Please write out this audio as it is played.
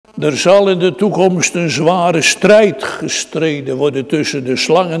Er zal in de toekomst een zware strijd gestreden worden tussen de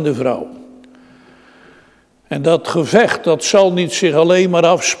slang en de vrouw. En dat gevecht, dat zal niet zich alleen maar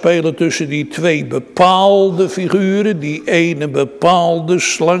afspelen tussen die twee bepaalde figuren. Die ene bepaalde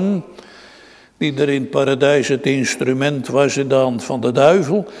slang, die er in het paradijs het instrument was in de hand van de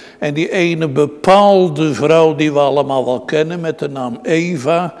duivel. En die ene bepaalde vrouw die we allemaal wel kennen met de naam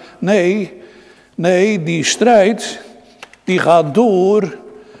Eva. Nee, die strijd, die gaat door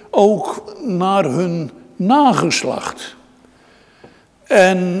ook naar hun nageslacht.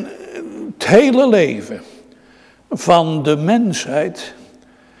 En het hele leven van de mensheid,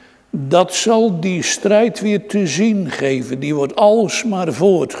 dat zal die strijd weer te zien geven. Die wordt alsmaar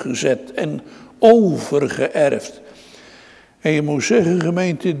voortgezet en overgeërfd. En je moet zeggen,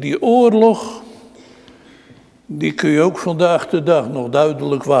 gemeente, die oorlog, die kun je ook vandaag de dag nog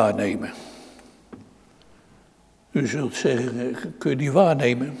duidelijk waarnemen. U zult zeggen, kun je die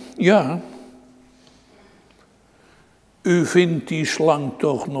waarnemen? Ja. U vindt die slang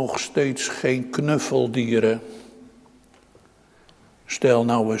toch nog steeds geen knuffeldieren? Stel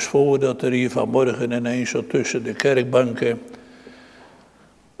nou eens voor dat er hier vanmorgen ineens zo tussen de kerkbanken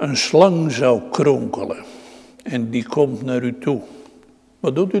een slang zou kronkelen. En die komt naar u toe.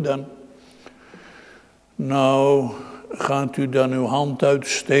 Wat doet u dan? Nou, gaat u dan uw hand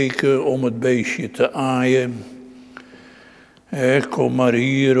uitsteken om het beestje te aaien? Kom maar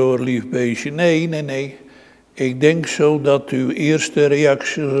hier hoor, lief beestje. Nee. Ik denk zo dat uw eerste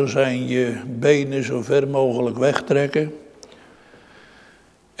reactie zal zijn je benen zo ver mogelijk wegtrekken.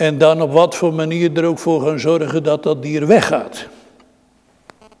 En dan op wat voor manier er ook voor gaan zorgen dat dat dier weggaat.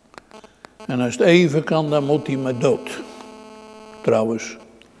 En als het even kan, dan moet hij maar dood. Trouwens,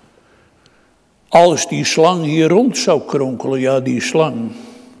 als die slang hier rond zou kronkelen, ja die slang,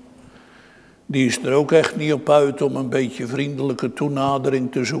 die is er ook echt niet op uit om een beetje vriendelijke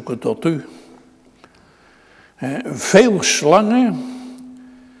toenadering te zoeken tot u. Veel slangen,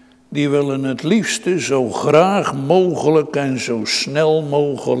 die willen het liefste zo graag mogelijk en zo snel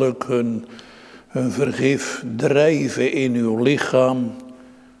mogelijk hun vergif drijven in uw lichaam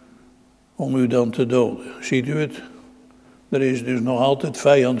om u dan te doden. Ziet u het? Er is dus nog altijd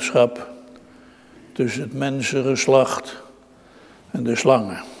vijandschap tussen het mensengeslacht en de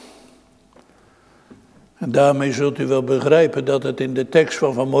slangen. En daarmee zult u wel begrijpen dat het in de tekst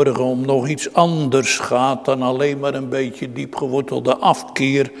van vanmorgen om nog iets anders gaat dan alleen maar een beetje diepgewortelde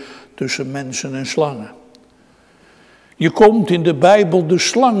afkeer tussen mensen en slangen. Je komt in de Bijbel de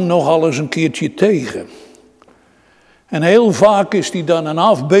slang nogal eens een keertje tegen. En heel vaak is die dan een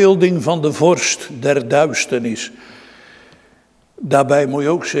afbeelding van de vorst der duisternis. Daarbij moet je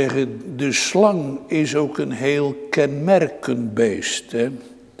ook zeggen, de slang is ook een heel kenmerkend beest. Hè?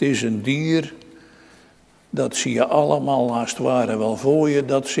 Het is een dier, dat zie je allemaal haast ware wel voor je,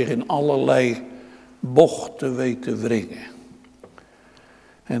 dat zich in allerlei bochten weet te wringen.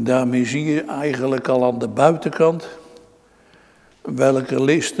 En daarmee zie je eigenlijk al aan de buitenkant welke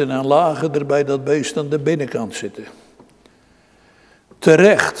listen en lagen er bij dat beest aan de binnenkant zitten.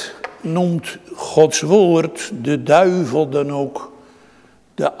 Terecht noemt Gods woord de duivel dan ook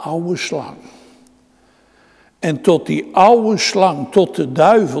de oude slang. En tot die oude slang, tot de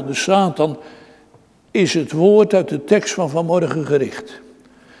duivel, de Satan, is het woord uit de tekst van vanmorgen gericht.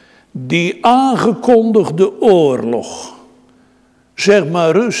 Die aangekondigde oorlog, zeg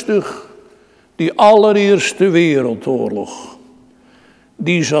maar rustig, die allereerste wereldoorlog,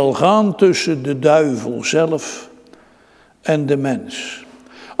 die zal gaan tussen de duivel zelf en de mens.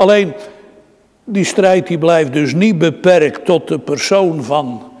 Alleen, die strijd die blijft dus niet beperkt tot de persoon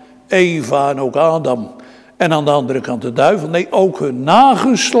van Eva en ook Adam en aan de andere kant de duivel. Nee, ook hun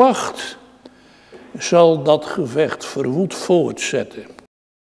nageslacht zal dat gevecht verwoed voortzetten.